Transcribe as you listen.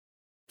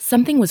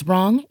Something Was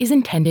Wrong is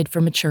intended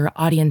for mature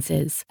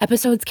audiences.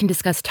 Episodes can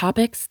discuss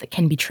topics that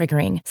can be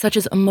triggering, such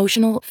as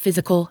emotional,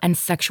 physical, and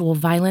sexual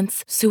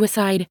violence,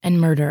 suicide,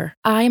 and murder.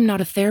 I am not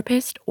a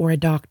therapist or a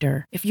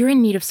doctor. If you're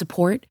in need of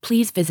support,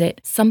 please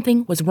visit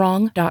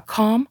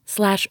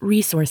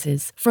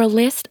somethingwaswrong.com/resources for a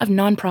list of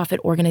nonprofit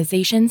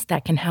organizations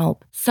that can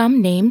help.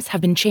 Some names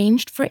have been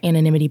changed for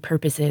anonymity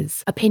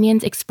purposes.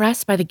 Opinions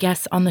expressed by the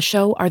guests on the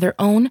show are their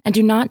own and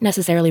do not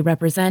necessarily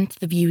represent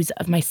the views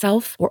of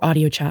myself or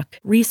AudioChuck.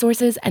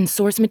 Resources and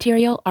source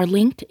material are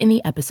linked in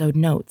the episode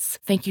notes.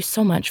 Thank you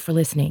so much for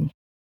listening.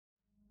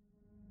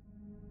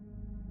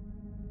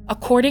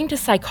 According to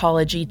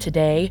Psychology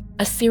Today,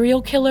 a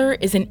serial killer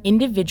is an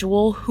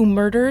individual who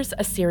murders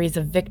a series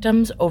of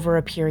victims over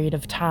a period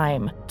of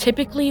time,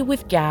 typically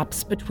with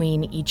gaps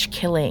between each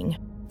killing.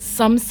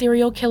 Some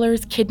serial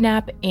killers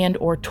kidnap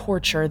and/or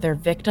torture their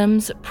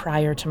victims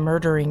prior to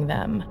murdering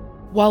them.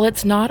 While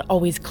it's not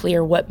always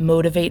clear what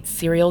motivates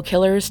serial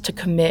killers to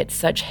commit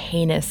such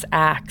heinous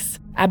acts,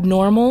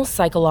 abnormal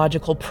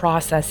psychological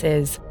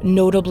processes,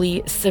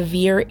 notably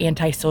severe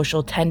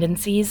antisocial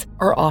tendencies,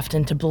 are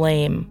often to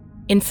blame.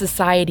 In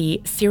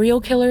society,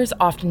 serial killers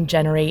often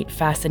generate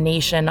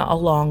fascination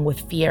along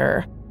with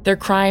fear. Their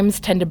crimes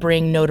tend to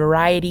bring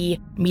notoriety,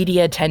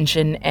 media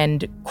attention,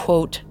 and,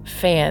 quote,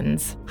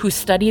 fans who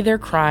study their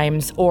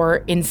crimes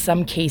or, in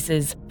some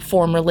cases,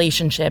 form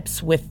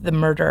relationships with the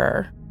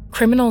murderer.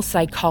 Criminal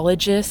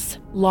psychologists,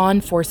 law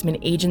enforcement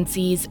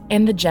agencies,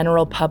 and the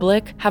general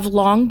public have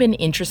long been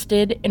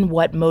interested in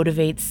what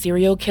motivates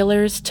serial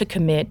killers to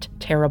commit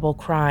terrible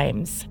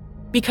crimes.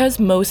 Because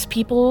most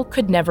people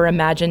could never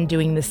imagine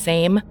doing the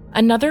same,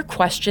 another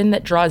question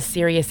that draws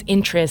serious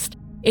interest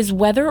is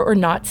whether or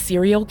not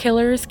serial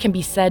killers can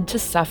be said to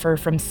suffer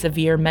from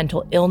severe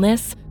mental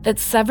illness that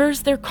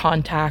severs their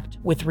contact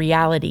with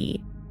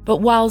reality. But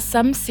while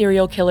some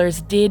serial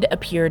killers did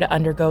appear to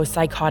undergo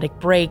psychotic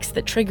breaks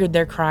that triggered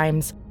their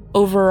crimes,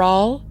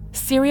 overall,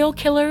 serial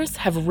killers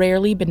have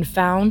rarely been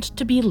found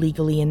to be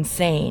legally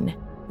insane.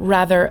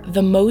 Rather,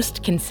 the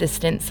most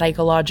consistent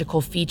psychological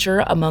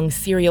feature among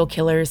serial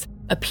killers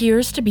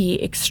appears to be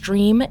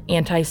extreme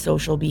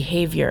antisocial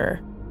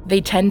behavior. They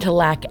tend to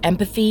lack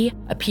empathy,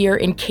 appear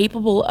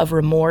incapable of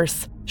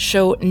remorse,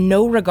 show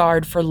no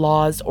regard for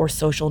laws or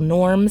social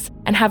norms,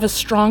 and have a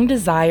strong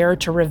desire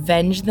to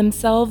revenge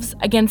themselves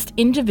against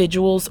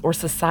individuals or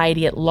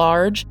society at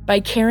large by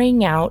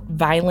carrying out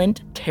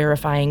violent,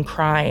 terrifying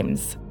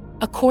crimes.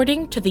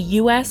 According to the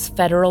U.S.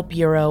 Federal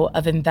Bureau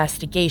of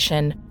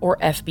Investigation, or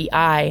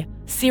FBI,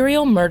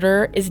 serial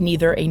murder is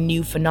neither a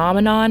new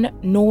phenomenon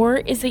nor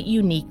is it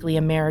uniquely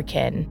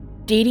American.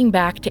 Dating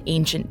back to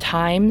ancient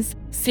times,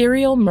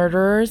 serial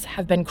murderers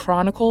have been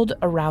chronicled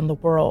around the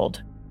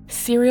world.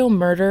 Serial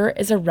murder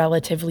is a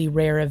relatively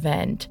rare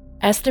event,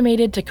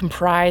 estimated to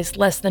comprise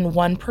less than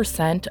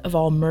 1% of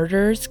all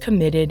murders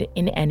committed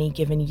in any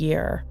given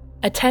year.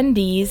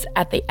 Attendees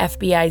at the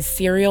FBI's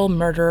Serial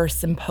Murderer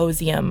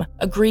Symposium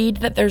agreed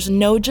that there's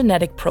no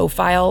genetic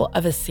profile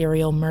of a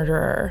serial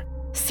murderer.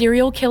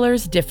 Serial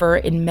killers differ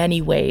in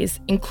many ways,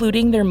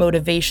 including their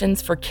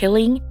motivations for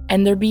killing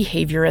and their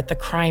behavior at the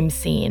crime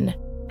scene.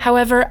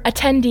 However,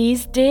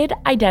 attendees did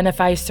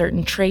identify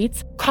certain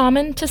traits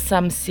common to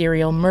some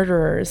serial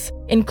murderers,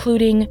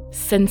 including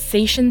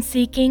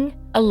sensation-seeking,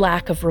 a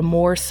lack of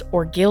remorse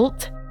or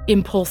guilt,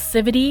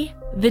 impulsivity,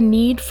 the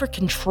need for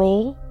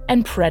control,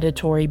 and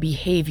predatory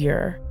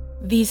behavior.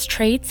 These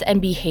traits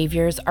and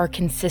behaviors are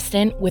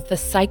consistent with the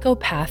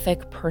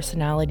psychopathic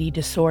personality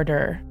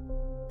disorder.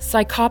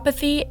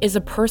 Psychopathy is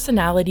a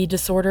personality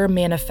disorder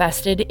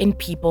manifested in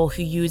people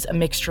who use a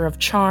mixture of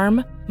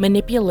charm,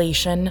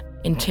 manipulation,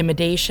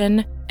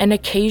 intimidation, and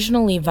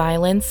occasionally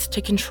violence to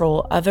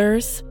control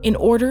others in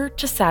order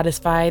to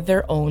satisfy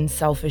their own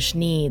selfish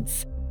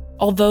needs.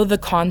 Although the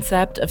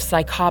concept of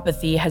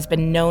psychopathy has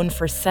been known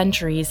for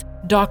centuries,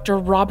 Dr.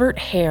 Robert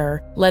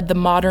Hare led the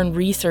modern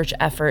research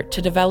effort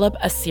to develop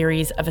a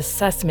series of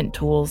assessment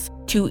tools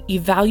to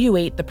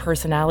evaluate the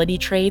personality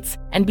traits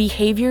and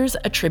behaviors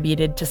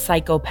attributed to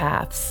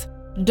psychopaths.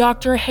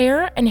 Dr.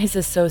 Hare and his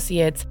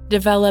associates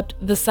developed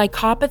the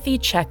Psychopathy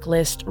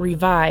Checklist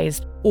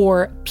Revised,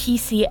 or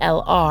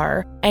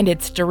PCLR, and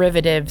its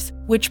derivatives,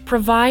 which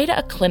provide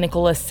a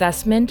clinical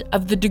assessment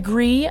of the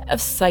degree of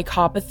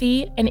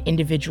psychopathy an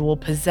individual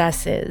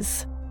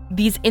possesses.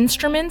 These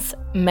instruments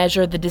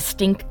measure the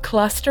distinct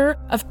cluster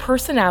of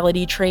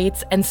personality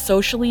traits and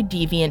socially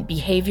deviant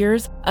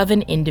behaviors of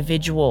an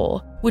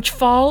individual, which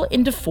fall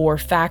into 4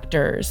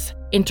 factors: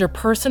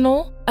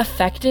 interpersonal,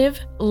 affective,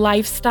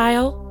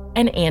 lifestyle,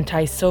 and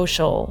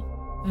antisocial.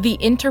 The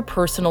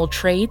interpersonal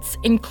traits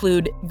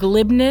include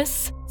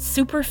glibness,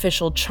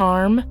 superficial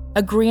charm,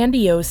 a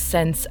grandiose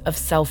sense of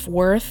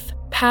self-worth,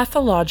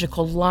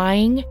 pathological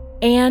lying,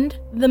 and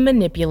the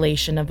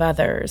manipulation of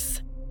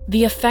others.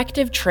 The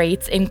affective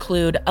traits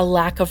include a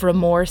lack of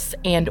remorse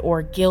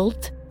and/or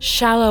guilt,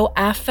 shallow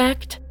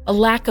affect, a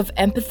lack of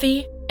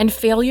empathy, and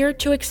failure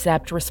to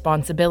accept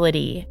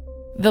responsibility.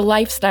 The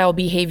lifestyle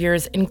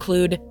behaviors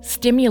include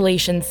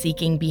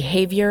stimulation-seeking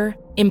behavior,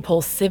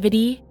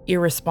 impulsivity,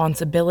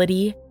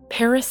 irresponsibility,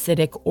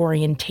 parasitic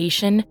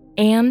orientation,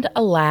 and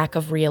a lack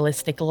of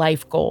realistic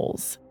life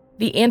goals.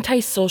 The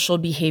antisocial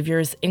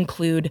behaviors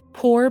include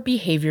poor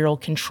behavioral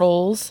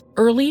controls,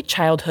 early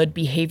childhood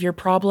behavior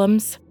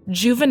problems,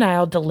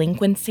 juvenile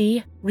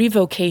delinquency,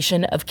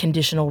 revocation of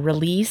conditional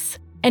release,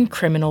 and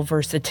criminal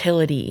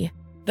versatility.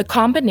 The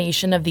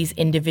combination of these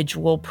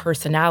individual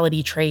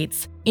personality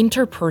traits,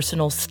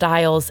 interpersonal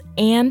styles,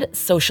 and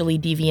socially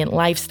deviant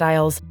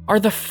lifestyles are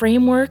the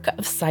framework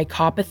of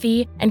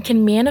psychopathy and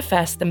can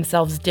manifest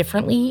themselves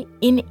differently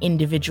in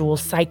individual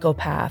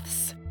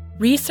psychopaths.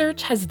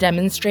 Research has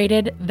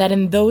demonstrated that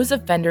in those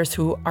offenders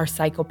who are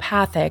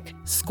psychopathic,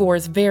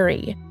 scores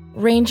vary,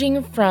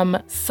 ranging from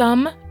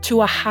some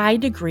to a high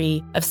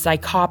degree of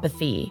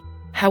psychopathy.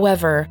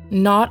 However,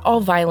 not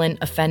all violent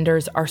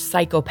offenders are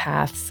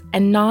psychopaths,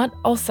 and not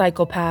all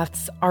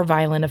psychopaths are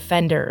violent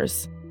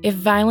offenders. If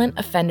violent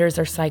offenders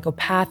are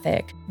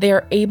psychopathic, they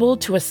are able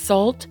to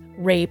assault,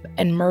 rape,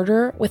 and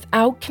murder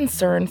without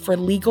concern for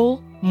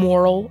legal,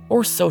 moral,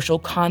 or social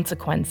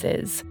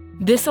consequences.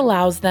 This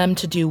allows them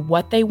to do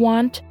what they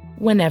want,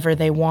 whenever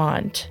they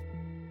want.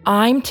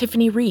 I'm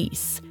Tiffany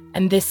Reese,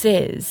 and this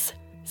is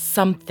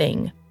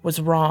Something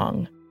Was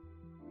Wrong.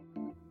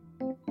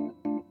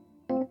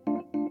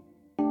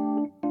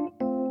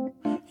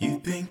 You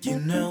think you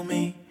know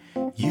me,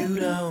 you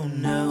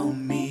don't know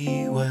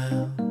me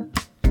well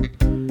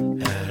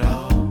at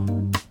all.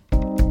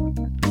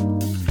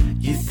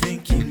 You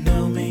think you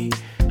know me,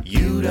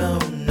 you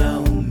don't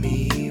know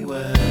me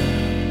well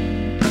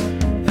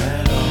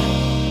at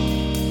all.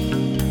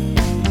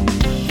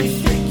 You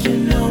think you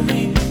know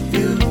me,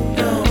 you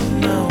don't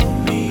know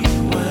me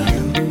well.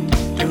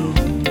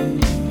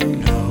 You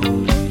don't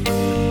know.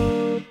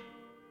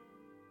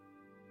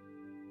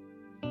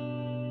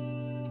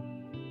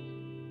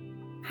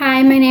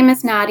 Hi, my name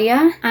is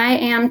Nadia. I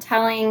am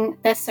telling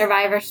this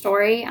survivor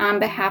story on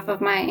behalf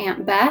of my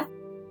Aunt Beth.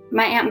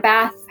 My Aunt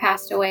Beth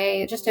passed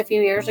away just a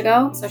few years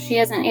ago, so she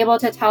isn't able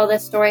to tell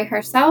this story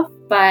herself,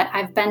 but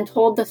I've been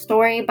told the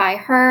story by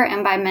her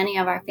and by many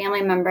of our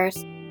family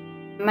members.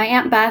 My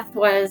Aunt Beth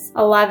was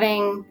a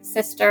loving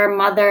sister,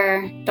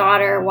 mother,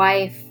 daughter,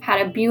 wife,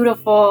 had a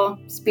beautiful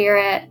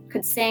spirit,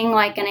 could sing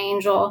like an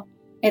angel.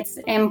 It's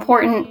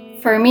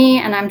important for me,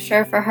 and I'm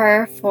sure for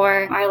her,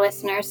 for our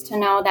listeners to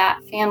know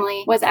that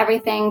family was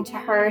everything to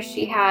her.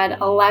 She had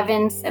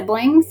 11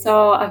 siblings,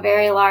 so a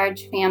very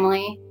large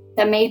family.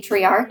 The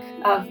matriarch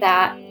of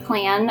that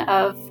clan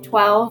of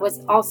 12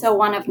 was also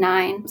one of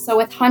 9. So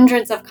with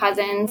hundreds of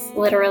cousins,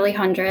 literally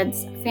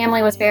hundreds,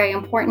 family was very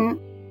important.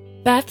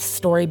 Beth's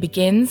story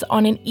begins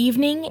on an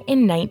evening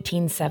in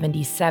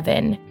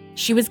 1977.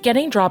 She was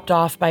getting dropped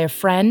off by a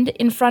friend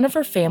in front of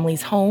her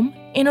family's home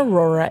in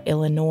Aurora,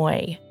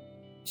 Illinois.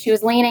 She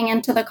was leaning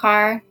into the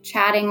car,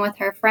 chatting with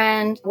her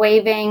friend,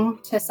 waving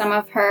to some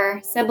of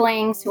her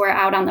siblings who were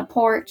out on the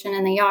porch and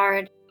in the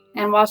yard.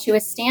 And while she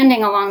was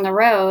standing along the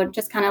road,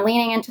 just kind of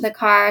leaning into the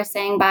car,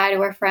 saying bye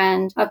to her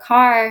friend, a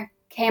car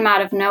came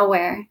out of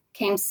nowhere,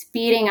 came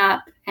speeding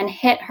up and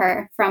hit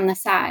her from the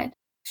side.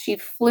 She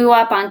flew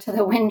up onto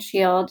the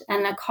windshield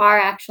and the car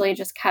actually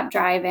just kept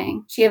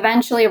driving. She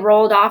eventually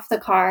rolled off the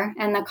car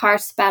and the car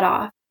sped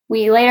off.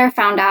 We later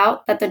found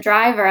out that the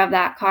driver of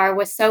that car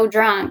was so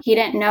drunk, he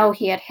didn't know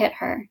he had hit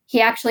her.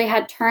 He actually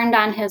had turned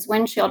on his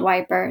windshield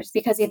wipers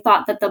because he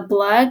thought that the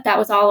blood that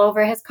was all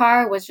over his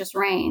car was just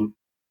rain.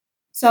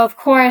 So, of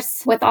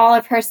course, with all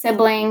of her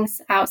siblings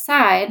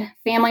outside,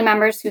 family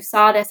members who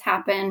saw this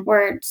happen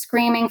were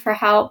screaming for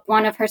help.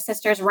 One of her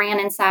sisters ran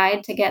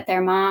inside to get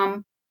their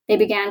mom. They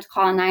began to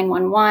call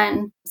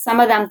 911. Some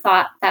of them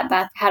thought that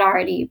Beth had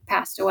already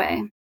passed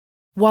away.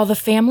 While the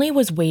family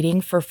was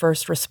waiting for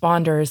first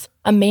responders,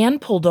 a man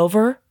pulled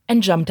over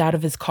and jumped out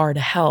of his car to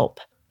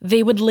help.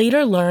 They would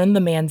later learn the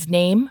man's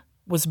name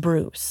was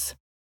Bruce.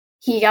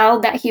 He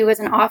yelled that he was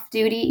an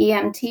off-duty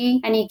EMT,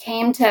 and he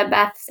came to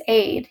Beth's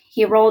aid.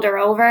 He rolled her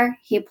over.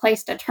 He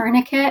placed a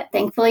tourniquet.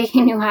 Thankfully,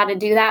 he knew how to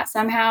do that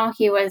somehow.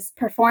 He was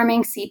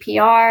performing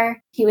CPR.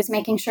 He was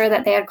making sure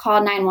that they had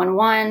called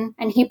 911,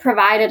 and he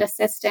provided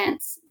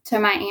assistance to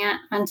my aunt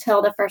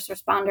until the first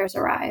responders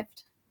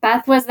arrived.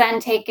 Beth was then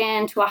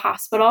taken to a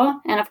hospital,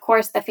 and of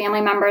course, the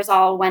family members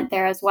all went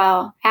there as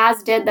well,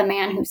 as did the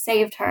man who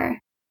saved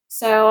her.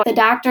 So the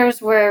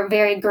doctors were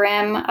very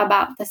grim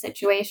about the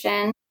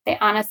situation. They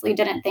honestly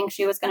didn't think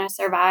she was going to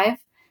survive.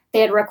 They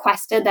had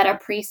requested that a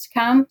priest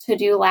come to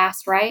do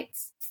last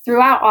rites.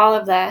 Throughout all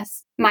of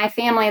this, my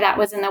family that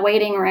was in the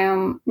waiting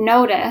room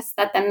noticed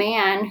that the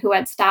man who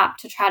had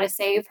stopped to try to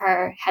save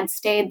her had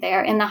stayed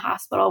there in the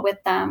hospital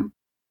with them.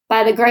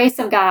 By the grace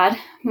of God,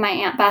 my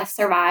Aunt Beth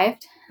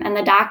survived, and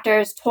the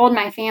doctors told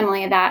my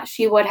family that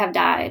she would have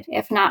died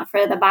if not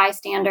for the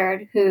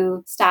bystander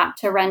who stopped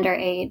to render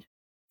aid.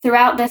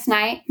 Throughout this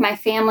night, my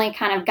family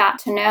kind of got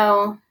to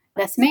know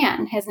this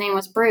man. His name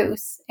was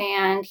Bruce,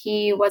 and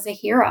he was a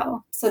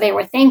hero. So they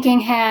were thanking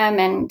him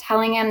and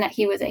telling him that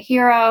he was a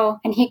hero,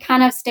 and he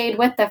kind of stayed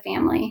with the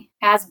family.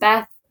 As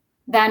Beth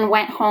then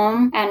went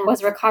home and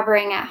was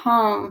recovering at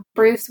home,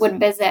 Bruce would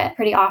visit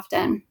pretty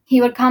often.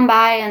 He would come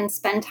by and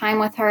spend time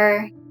with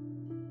her.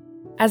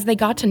 As they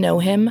got to know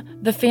him,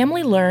 the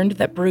family learned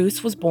that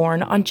Bruce was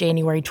born on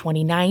January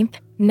 29,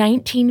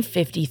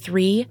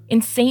 1953,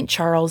 in St.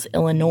 Charles,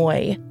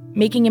 Illinois,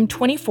 making him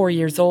 24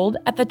 years old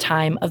at the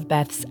time of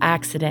Beth's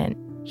accident.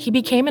 He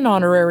became an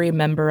honorary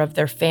member of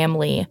their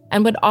family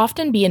and would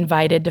often be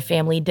invited to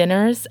family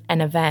dinners and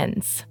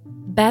events.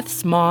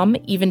 Beth's mom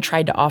even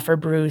tried to offer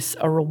Bruce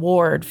a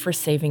reward for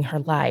saving her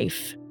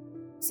life.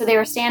 So they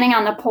were standing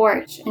on the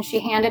porch and she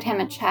handed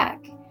him a check.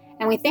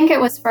 And we think it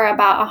was for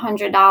about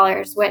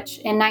 $100, which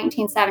in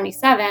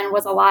 1977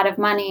 was a lot of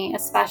money,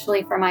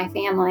 especially for my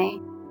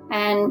family.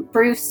 And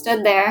Bruce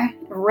stood there,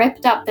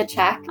 ripped up the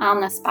check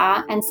on the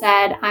spot, and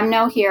said, "I'm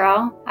no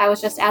hero. I was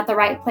just at the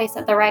right place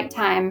at the right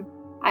time.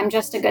 I'm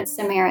just a good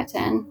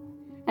Samaritan."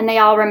 And they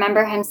all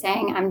remember him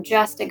saying, "I'm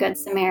just a good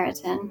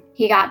Samaritan."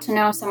 He got to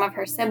know some of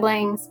her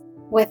siblings.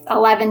 With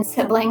 11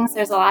 siblings,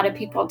 there's a lot of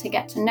people to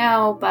get to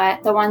know,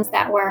 but the ones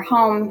that were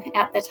home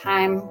at the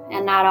time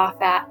and not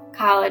off at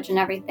college and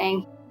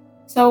everything.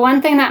 So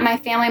one thing that my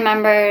family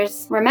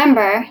members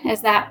remember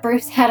is that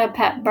Bruce had a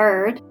pet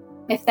bird.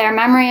 If their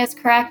memory is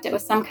correct, it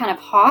was some kind of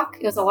hawk.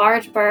 It was a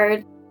large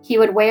bird. He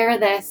would wear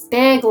this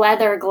big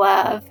leather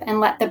glove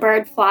and let the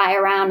bird fly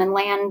around and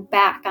land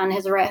back on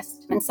his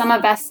wrist. And some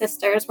of Beth's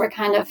sisters were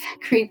kind of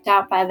creeped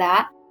out by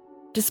that.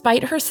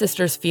 Despite her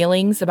sister's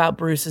feelings about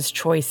Bruce's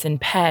choice in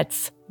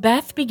pets,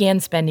 Beth began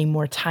spending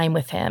more time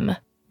with him,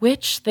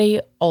 which they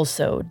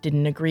also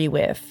didn't agree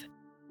with.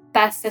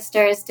 Beth's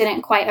sisters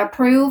didn't quite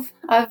approve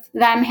of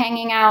them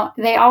hanging out.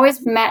 They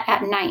always met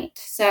at night.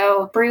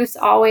 So Bruce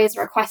always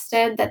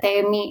requested that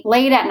they meet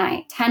late at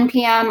night, 10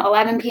 p.m.,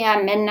 11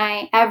 p.m.,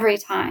 midnight, every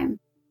time.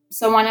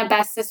 So one of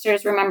Beth's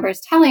sisters remembers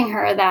telling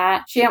her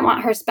that she didn't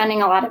want her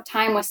spending a lot of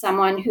time with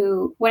someone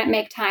who wouldn't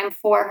make time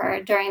for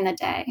her during the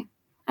day.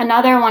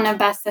 Another one of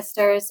Beth's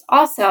sisters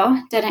also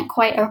didn't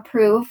quite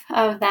approve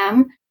of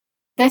them.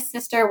 This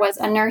sister was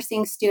a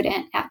nursing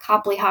student at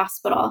Copley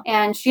Hospital,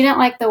 and she didn't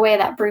like the way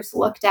that Bruce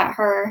looked at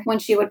her when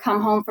she would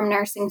come home from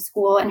nursing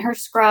school in her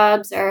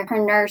scrubs or her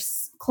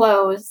nurse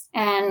clothes.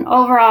 And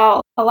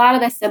overall, a lot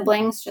of the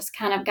siblings just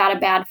kind of got a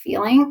bad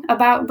feeling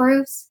about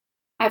Bruce.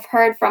 I've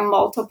heard from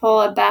multiple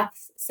of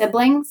Beth's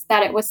siblings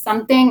that it was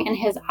something in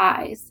his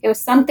eyes. It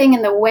was something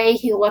in the way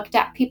he looked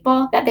at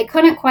people that they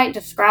couldn't quite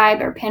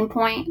describe or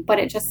pinpoint, but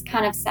it just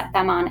kind of set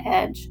them on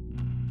edge.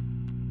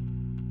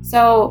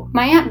 So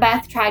my Aunt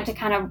Beth tried to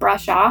kind of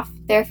brush off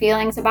their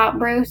feelings about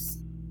Bruce.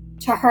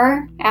 To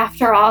her,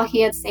 after all,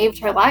 he had saved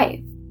her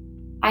life.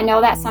 I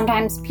know that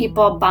sometimes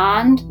people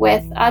bond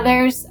with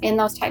others in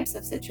those types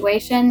of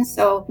situations,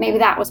 so maybe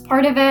that was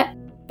part of it,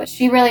 but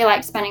she really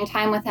liked spending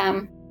time with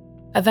him.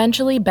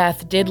 Eventually,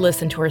 Beth did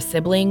listen to her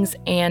siblings,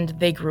 and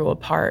they grew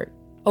apart.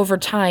 Over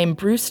time,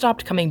 Bruce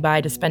stopped coming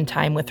by to spend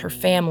time with her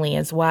family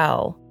as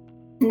well.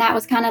 And that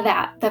was kind of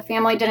that. The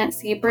family didn't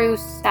see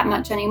Bruce that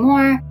much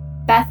anymore.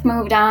 Beth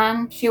moved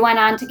on. She went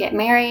on to get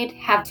married,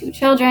 have 2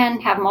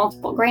 children, have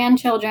multiple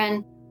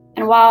grandchildren.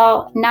 And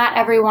while not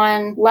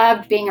everyone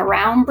loved being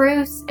around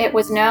Bruce, it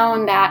was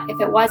known that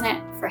if it wasn't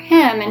for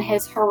him and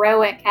his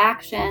heroic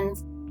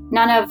actions,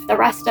 none of the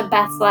rest of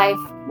Beth's life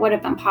would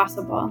have been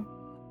possible.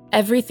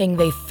 Everything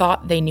they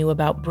thought they knew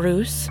about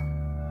Bruce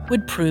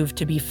would prove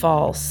to be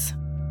false.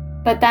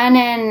 But then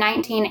in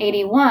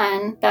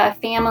 1981, the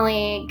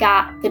family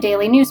got the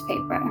daily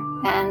newspaper,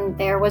 and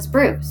there was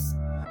Bruce.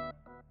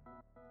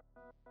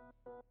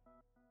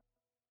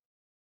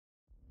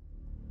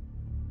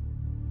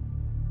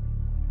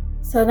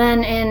 So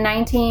then in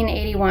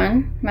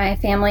 1981, my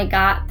family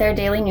got their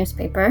daily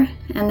newspaper,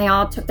 and they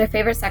all took their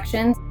favorite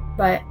sections,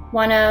 but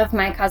one of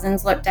my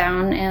cousins looked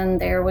down,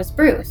 and there was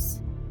Bruce.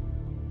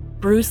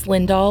 Bruce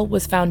Lindahl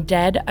was found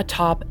dead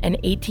atop an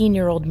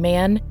 18-year-old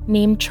man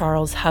named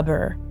Charles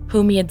Hubbard,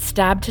 whom he had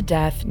stabbed to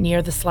death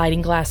near the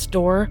sliding glass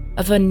door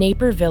of a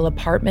Naperville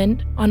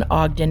apartment on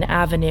Ogden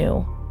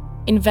Avenue.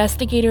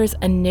 Investigators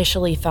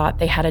initially thought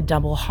they had a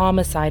double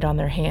homicide on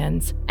their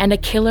hands and a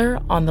killer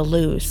on the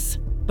loose,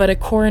 but a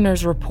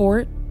coroner's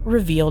report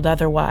revealed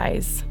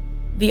otherwise.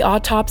 The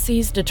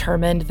autopsies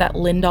determined that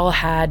Lindahl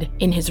had,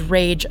 in his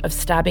rage of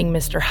stabbing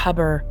Mr.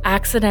 Hubbard,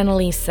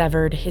 accidentally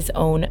severed his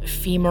own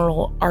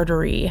femoral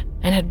artery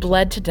and had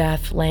bled to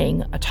death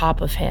laying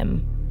atop of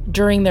him.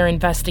 During their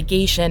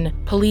investigation,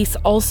 police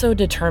also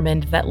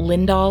determined that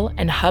Lindahl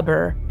and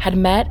Hubbard had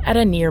met at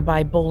a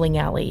nearby bowling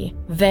alley,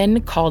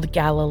 then called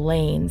Gala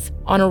Lanes,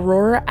 on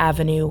Aurora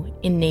Avenue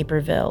in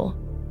Naperville.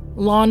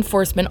 Law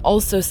enforcement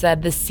also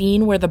said the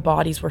scene where the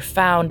bodies were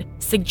found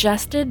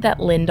suggested that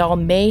Lindahl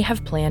may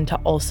have planned to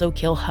also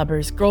kill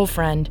Hubbard's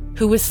girlfriend,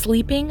 who was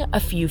sleeping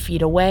a few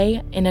feet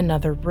away in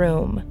another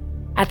room.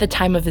 At the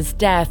time of his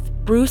death,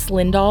 Bruce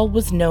Lindahl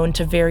was known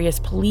to various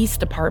police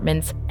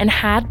departments and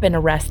had been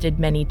arrested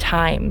many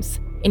times.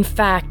 In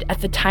fact,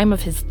 at the time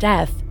of his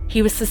death,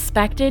 he was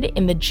suspected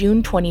in the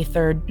June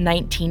 23,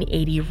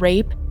 1980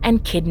 rape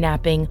and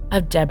kidnapping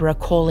of Deborah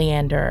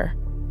Coliander.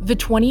 The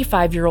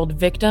 25-year-old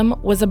victim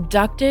was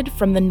abducted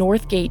from the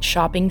Northgate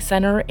Shopping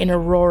Center in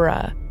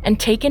Aurora and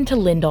taken to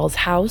Lindahl's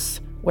house,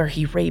 where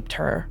he raped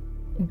her.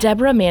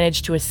 Deborah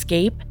managed to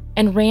escape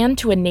and ran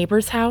to a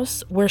neighbor's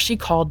house where she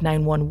called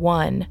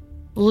 911.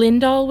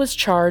 Lindahl was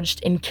charged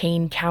in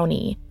Kane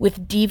County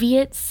with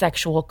deviant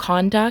sexual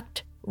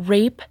conduct,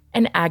 rape,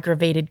 and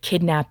aggravated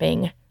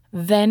kidnapping,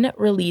 then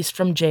released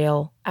from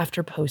jail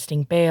after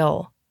posting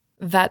bail.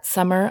 That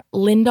summer,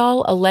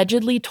 Lindahl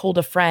allegedly told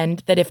a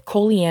friend that if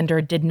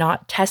Colliander did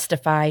not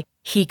testify,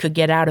 he could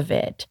get out of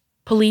it.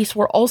 Police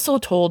were also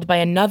told by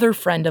another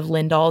friend of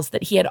Lindahl's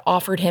that he had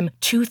offered him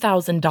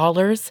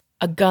 $2,000,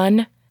 a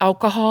gun,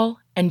 alcohol,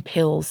 and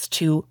pills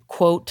to,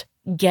 quote,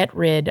 get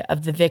rid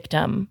of the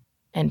victim,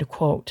 end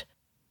quote.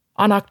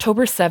 On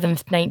October 7,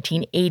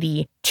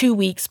 1980, 2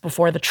 weeks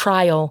before the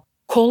trial,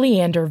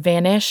 Colliander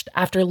vanished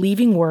after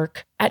leaving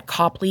work at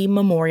Copley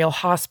Memorial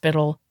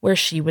Hospital, where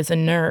she was a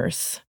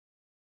nurse.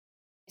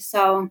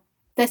 So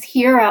this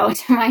hero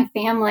to my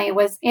family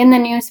was in the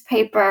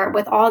newspaper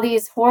with all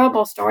these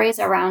horrible stories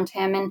around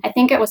him. And I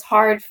think it was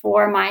hard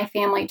for my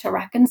family to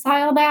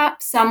reconcile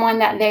that. Someone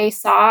that they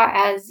saw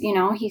as,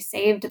 he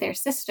saved their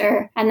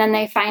sister. And then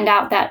they find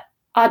out that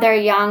other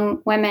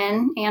young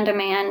women and a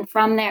man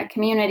from their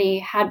community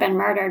had been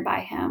murdered by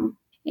him.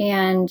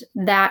 And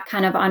that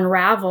kind of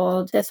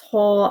unraveled this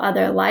whole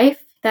other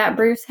life that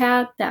Bruce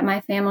had that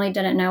my family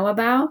didn't know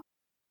about.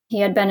 He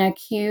had been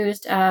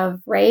accused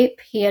of rape.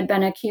 He had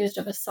been accused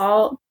of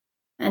assault.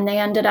 And they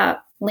ended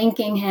up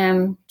linking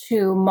him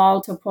to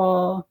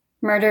multiple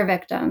murder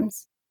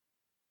victims.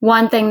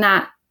 One thing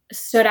that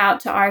stood out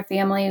to our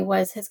family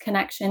was his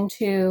connection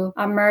to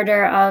a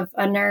murder of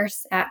a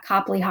nurse at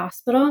Copley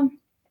Hospital.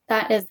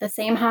 That is the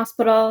same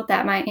hospital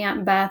that my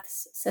Aunt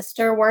Beth's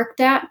sister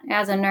worked at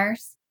as a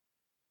nurse.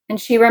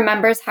 And she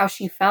remembers how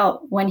she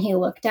felt when he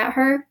looked at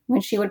her, when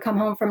she would come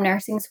home from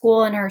nursing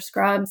school in her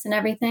scrubs and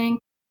everything.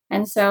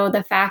 And so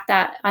the fact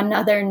that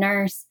another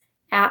nurse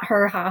at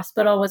her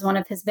hospital was one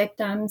of his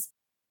victims,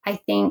 I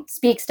think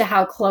speaks to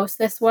how close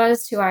this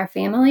was to our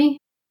family.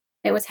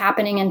 It was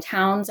happening in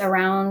towns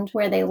around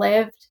where they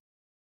lived.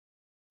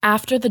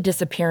 After the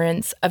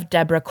disappearance of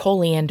Deborah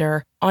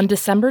Colliander, on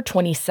December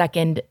 22,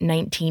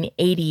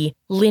 1980,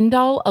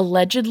 Lindahl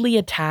allegedly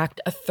attacked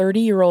a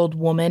 30-year-old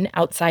woman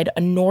outside a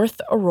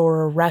North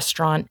Aurora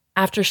restaurant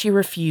after she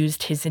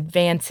refused his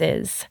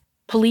advances.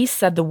 Police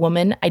said the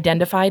woman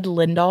identified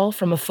Lindahl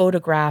from a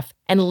photograph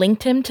and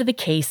linked him to the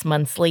case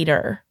months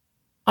later.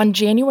 On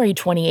January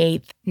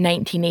 28,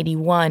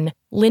 1981,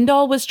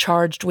 Lindahl was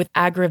charged with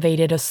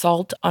aggravated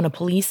assault on a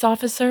police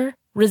officer,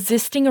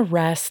 resisting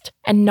arrest,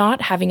 and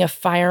not having a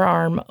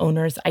firearm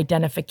owner's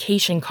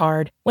identification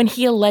card when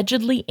he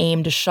allegedly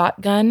aimed a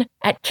shotgun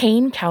at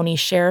Kane County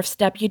Sheriff's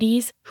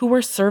deputies who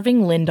were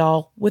serving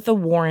Lindahl with a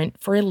warrant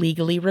for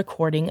illegally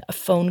recording a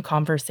phone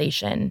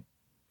conversation.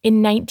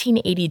 In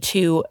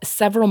 1982,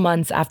 several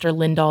months after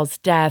Lindahl's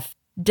death,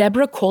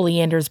 Deborah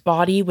Colliander's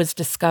body was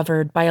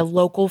discovered by a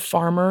local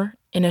farmer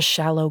in a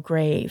shallow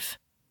grave.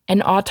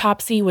 An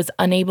autopsy was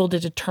unable to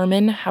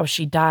determine how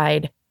she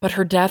died, but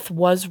her death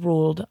was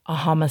ruled a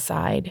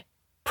homicide.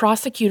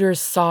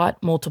 Prosecutors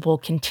sought multiple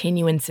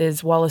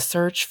continuances while a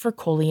search for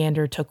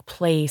Colliander took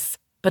place,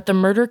 but the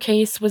murder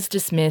case was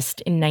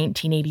dismissed in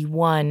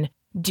 1981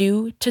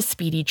 due to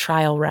speedy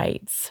trial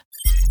rights.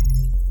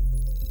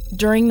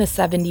 During the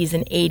 70s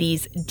and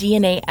 80s,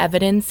 DNA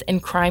evidence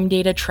and crime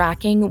data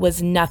tracking was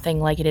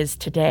nothing like it is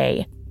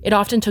today. It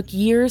often took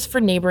years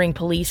for neighboring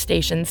police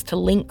stations to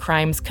link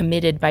crimes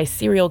committed by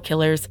serial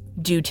killers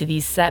due to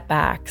these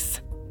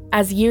setbacks.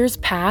 As years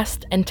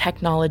passed and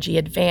technology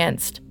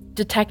advanced,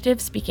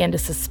 detectives began to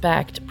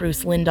suspect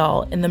Bruce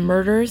Lindahl in the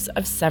murders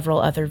of several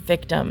other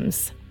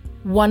victims.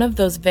 One of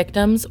those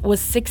victims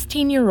was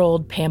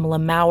 16-year-old Pamela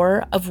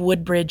Maurer of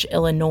Woodbridge,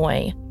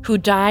 Illinois, who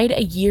died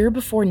a year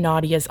before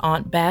Nadia's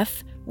Aunt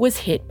Beth was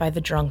hit by the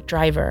drunk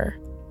driver.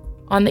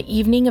 On the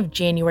evening of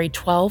January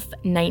 12,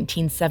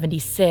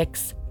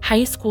 1976,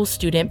 high school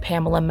student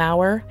Pamela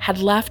Maurer had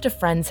left a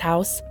friend's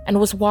house and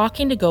was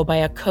walking to go buy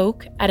a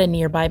Coke at a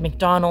nearby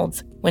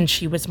McDonald's when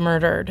she was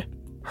murdered.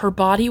 Her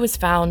body was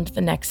found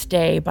the next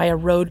day by a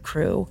road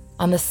crew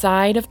on the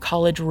side of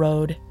College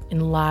Road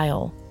in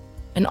Lisle.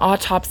 An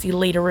autopsy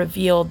later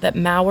revealed that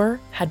Maurer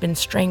had been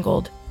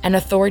strangled, and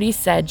authorities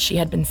said she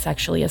had been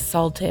sexually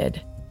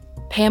assaulted.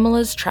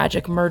 Pamela's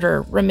tragic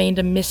murder remained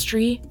a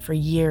mystery for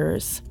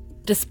years.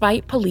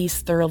 Despite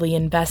police thoroughly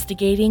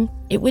investigating,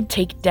 it would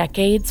take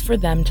decades for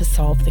them to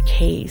solve the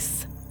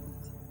case.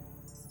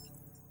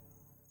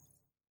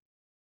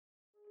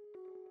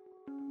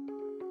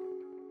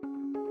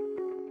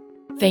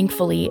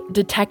 Thankfully,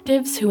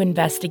 detectives who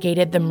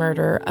investigated the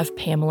murder of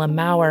Pamela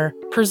Maurer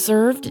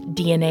preserved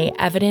DNA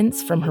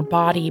evidence from her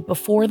body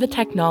before the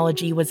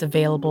technology was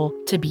available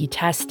to be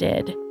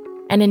tested.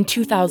 And in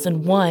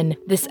 2001,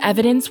 this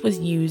evidence was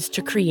used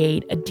to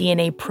create a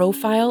DNA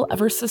profile of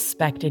her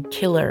suspected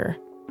killer.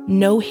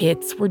 No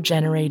hits were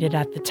generated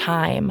at the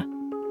time.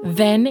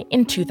 Then,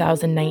 in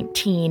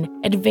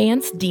 2019,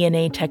 advanced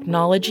DNA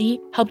technology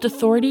helped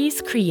authorities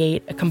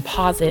create a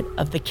composite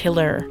of the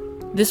killer.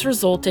 This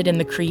resulted in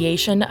the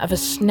creation of a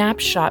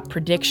snapshot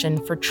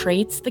prediction for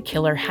traits the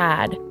killer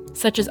had,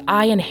 such as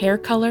eye and hair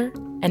color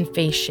and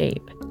face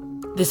shape.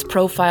 This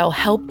profile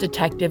helped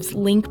detectives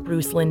link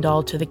Bruce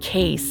Lindahl to the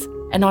case,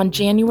 and on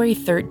January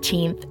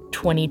 13th,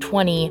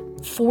 2020,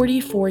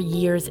 44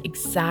 years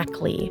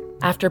exactly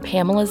after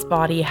Pamela's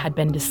body had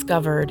been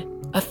discovered,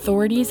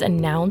 authorities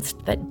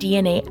announced that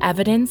DNA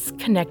evidence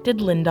connected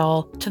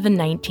Lindahl to the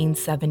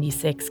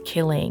 1976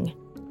 killing.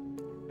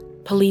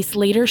 Police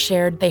later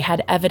shared they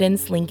had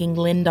evidence linking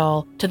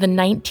Lindahl to the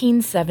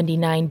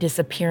 1979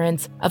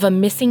 disappearance of a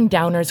missing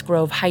Downers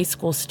Grove High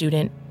School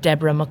student,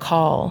 Deborah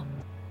McCall.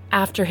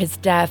 After his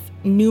death,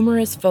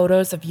 numerous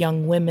photos of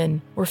young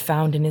women were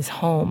found in his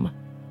home.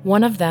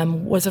 One of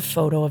them was a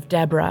photo of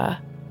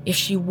Deborah. If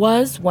she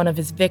was one of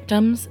his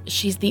victims,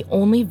 she's the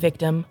only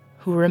victim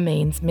who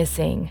remains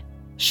missing.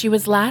 She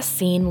was last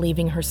seen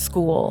leaving her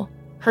school.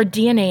 Her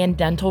DNA and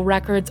dental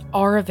records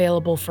are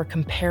available for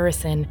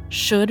comparison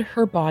should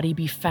her body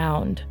be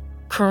found.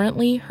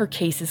 Currently, her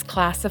case is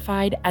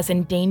classified as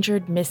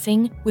endangered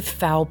missing with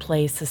foul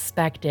play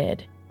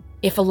suspected.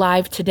 If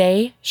alive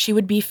today, she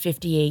would be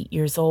 58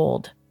 years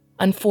old.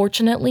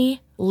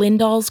 Unfortunately,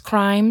 Lindahl's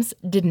crimes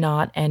did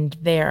not end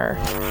there.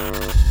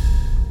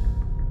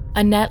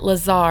 Annette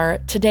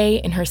Lazar, today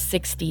in her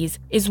 60s,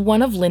 is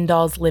one of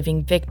Lindahl's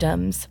living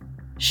victims.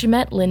 She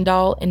met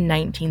Lindahl in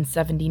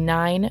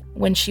 1979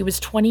 when she was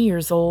 20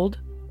 years old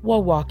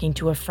while walking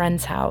to a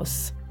friend's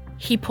house.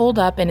 He pulled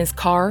up in his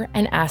car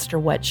and asked her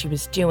what she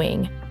was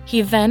doing.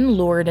 He then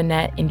lured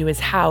Annette into his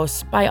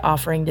house by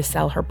offering to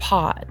sell her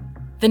pot.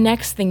 The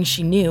next thing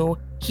she knew,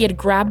 he had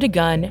grabbed a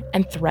gun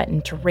and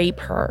threatened to rape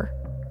her.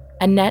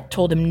 Annette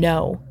told him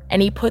no,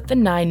 and he put the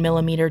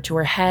 9mm to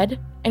her head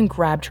and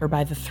grabbed her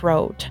by the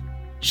throat.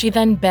 She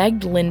then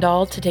begged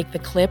Lindahl to take the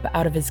clip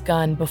out of his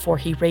gun before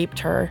he raped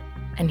her,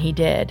 and he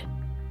did.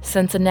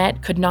 Since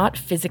Annette could not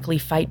physically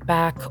fight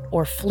back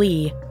or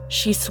flee,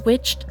 she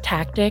switched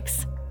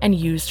tactics and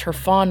used her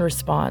fawn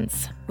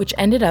response, which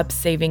ended up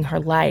saving her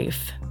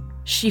life.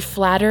 She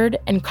flattered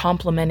and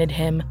complimented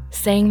him,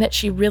 saying that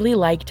she really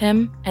liked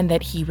him and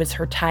that he was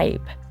her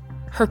type.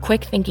 Her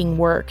quick thinking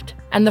worked,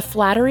 and the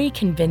flattery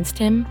convinced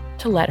him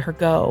to let her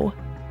go.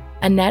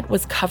 Annette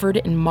was covered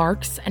in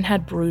marks and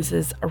had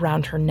bruises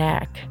around her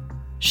neck.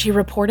 She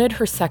reported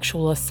her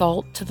sexual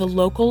assault to the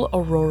local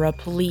Aurora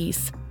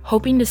police,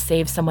 hoping to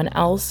save someone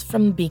else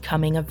from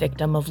becoming a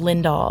victim of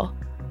Lindahl.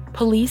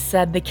 Police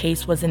said the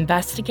case was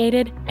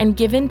investigated and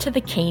given to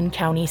the Kane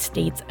County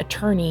State's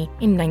attorney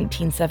in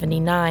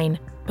 1979,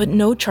 but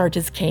no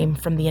charges came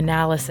from the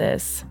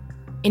analysis.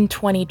 In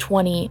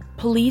 2020,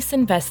 police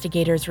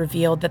investigators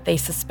revealed that they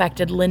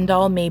suspected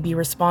Lindahl may be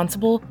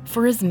responsible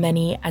for as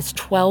many as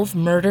 12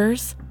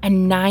 murders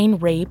and 9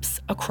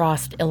 rapes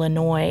across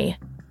Illinois.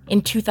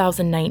 In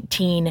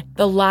 2019,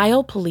 the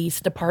Lisle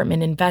Police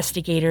Department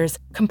investigators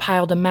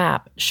compiled a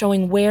map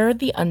showing where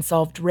the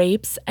unsolved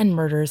rapes and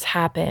murders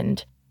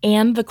happened,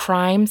 and the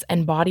crimes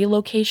and body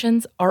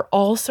locations are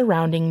all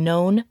surrounding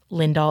known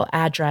Lindahl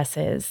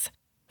addresses.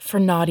 For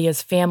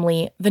Nadia's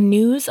family, the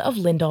news of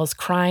Lindahl's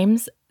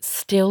crimes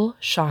still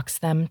shocks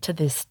them to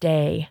this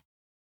day.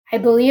 I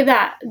believe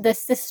that the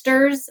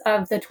sisters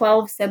of the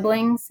 12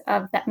 siblings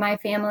of my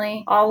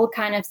family all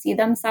kind of see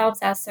themselves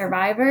as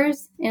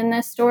survivors in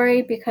this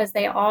story because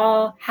they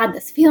all had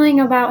this feeling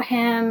about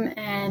him,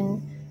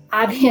 and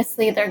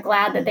obviously they're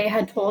glad that they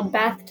had told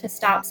Beth to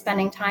stop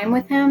spending time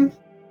with him.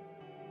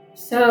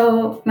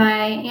 So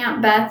my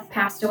Aunt Beth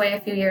passed away a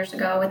few years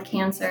ago with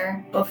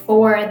cancer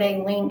before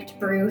they linked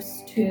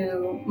Bruce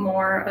to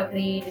more of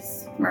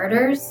these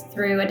murders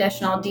through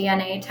additional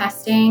DNA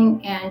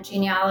testing and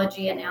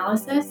genealogy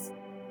analysis.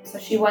 So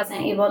she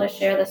wasn't able to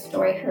share the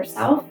story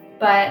herself,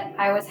 but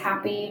I was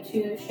happy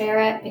to share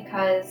it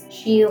because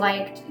she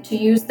liked to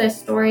use this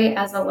story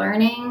as a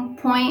learning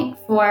point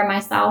for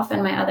myself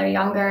and my other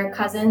younger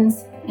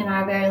cousins in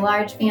our very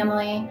large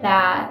family,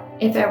 that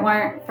if it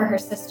weren't for her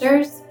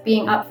sisters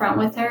being upfront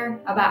with her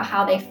about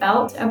how they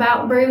felt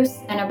about Bruce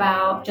and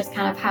about just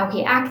kind of how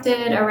he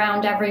acted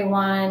around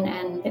everyone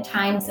and the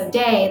times of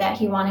day that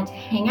he wanted to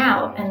hang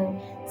out and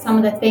some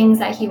of the things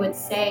that he would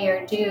say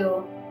or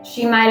do,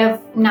 she might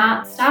have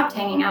not stopped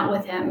hanging out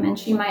with him, and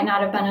she might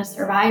not have been a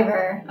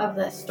survivor of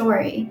the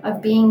story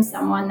of being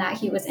someone that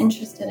he was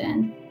interested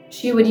in.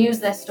 She would use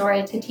this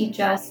story to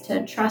teach us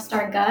to trust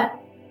our gut,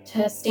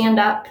 to stand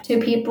up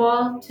to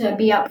people, to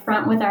be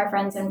upfront with our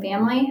friends and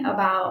family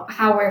about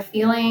how we're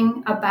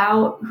feeling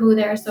about who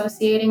they're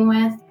associating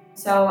with.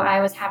 So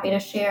I was happy to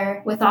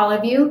share with all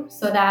of you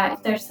so that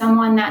if there's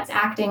someone that's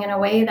acting in a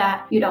way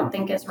that you don't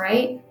think is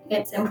right,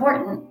 it's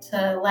important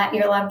to let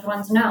your loved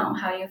ones know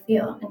how you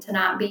feel and to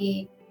not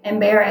be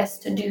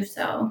embarrassed to do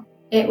so.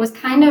 It was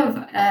kind of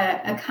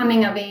a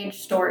coming of age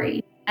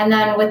story. And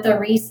then with the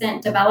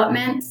recent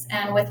developments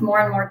and with more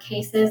and more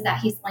cases that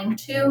he's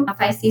linked to,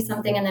 if I see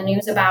something in the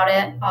news about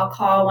it, I'll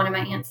call one of my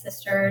aunt's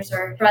sisters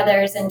or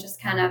brothers and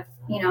just kind of,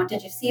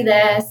 did you see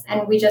this?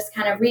 And we just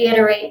kind of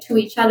reiterate to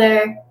each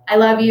other, I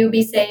love you,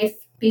 be safe,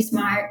 be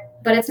smart.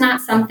 But it's not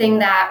something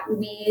that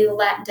we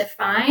let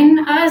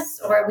define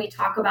us or we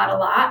talk about a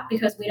lot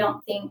because we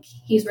don't think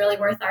he's really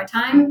worth our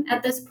time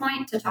at this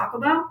point to talk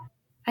about.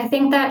 I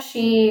think that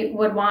she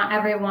would want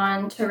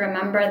everyone to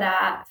remember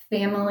that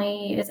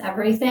family is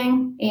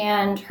everything,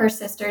 and her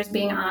sisters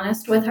being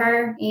honest with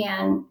her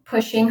and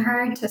pushing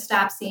her to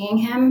stop seeing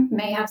him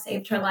may have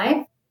saved her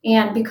life.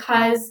 And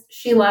because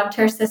she loved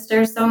her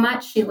sisters so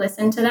much, she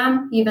listened to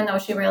them, even though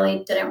she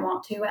really didn't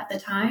want to at the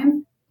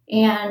time.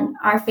 And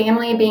our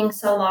family being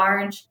so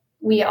large,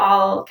 we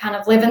all kind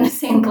of live in the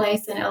same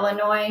place in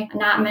Illinois.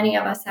 Not many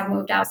of us have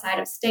moved outside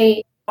of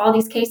state. All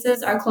these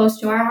cases are close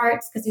to our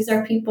hearts because these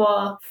are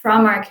people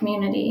from our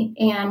community,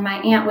 and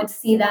my aunt would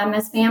see them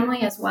as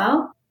family as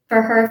well.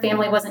 For her,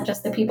 family wasn't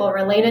just the people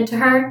related to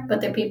her, but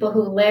the people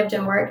who lived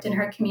and worked in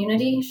her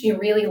community. She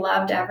really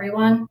loved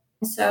everyone.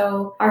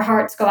 So our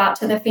hearts go out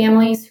to the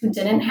families who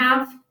didn't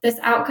have this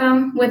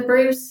outcome with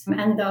Bruce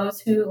and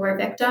those who were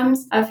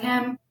victims of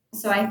him.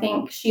 So I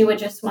think she would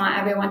just want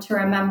everyone to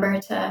remember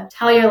to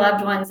tell your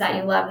loved ones that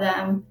you love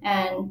them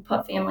and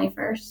put family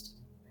first.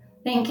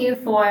 Thank you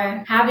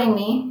for having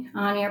me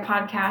on your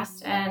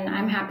podcast, and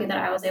I'm happy that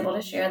I was able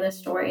to share this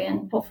story,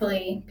 and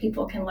hopefully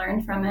people can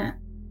learn from it.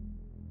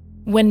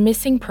 When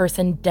missing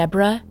person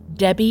Deborah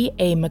Debbie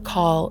A.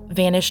 McCall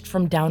vanished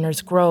from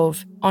Downers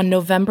Grove on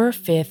November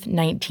 5,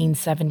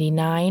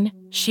 1979,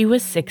 she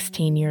was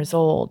 16 years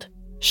old.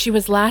 She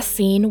was last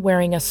seen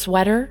wearing a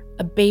sweater,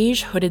 a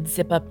beige hooded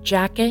zip-up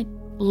jacket,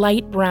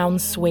 light brown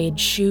suede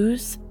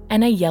shoes,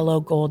 and a yellow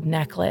gold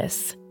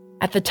necklace.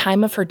 At the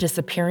time of her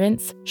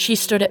disappearance, she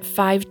stood at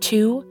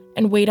 5'2"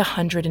 and weighed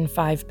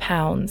 105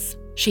 pounds.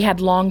 She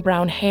had long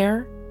brown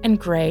hair and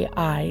gray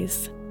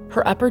eyes.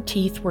 Her upper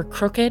teeth were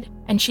crooked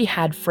and she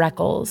had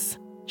freckles.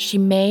 She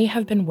may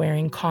have been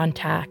wearing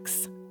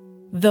contacts.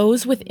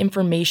 Those with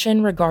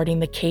information regarding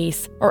the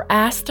case are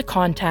asked to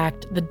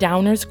contact the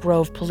Downers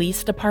Grove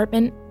Police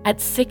Department at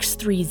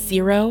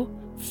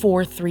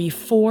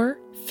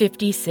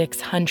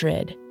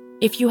 630-434-5600.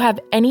 If you have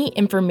any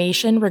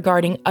information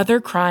regarding other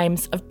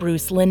crimes of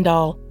Bruce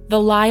Lindahl, the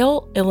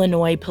Lisle,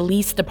 Illinois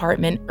Police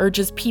Department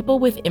urges people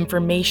with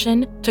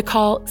information to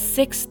call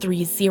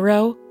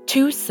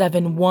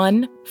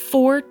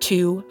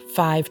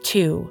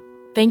 630-271-4252.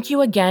 Thank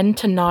you again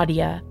to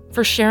Nadia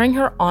for sharing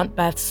her Aunt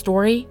Beth's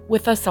story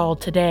with us all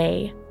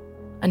today.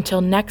 Until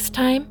next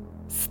time,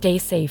 stay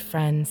safe,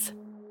 friends.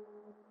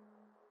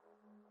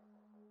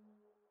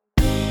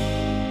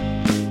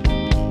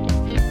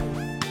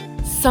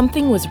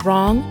 Something Was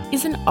Wrong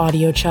is an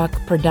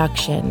AudioChuck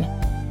production,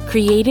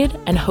 created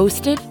and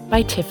hosted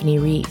by Tiffany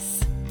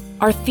Reese.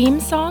 Our theme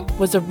song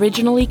was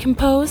originally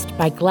composed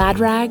by Glad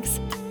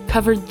Rags,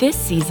 covered this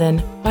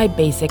season by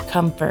Basic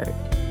Comfort.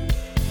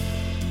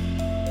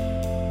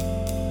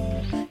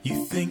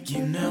 You think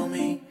you know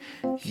me,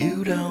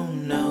 you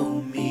don't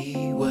know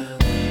me well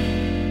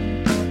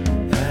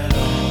at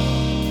all.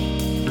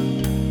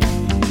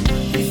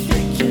 You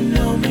think you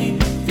know me,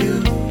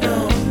 you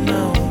don't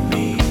know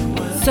me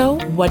well. So,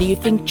 what do you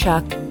think,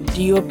 Chuck?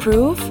 Do you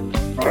approve?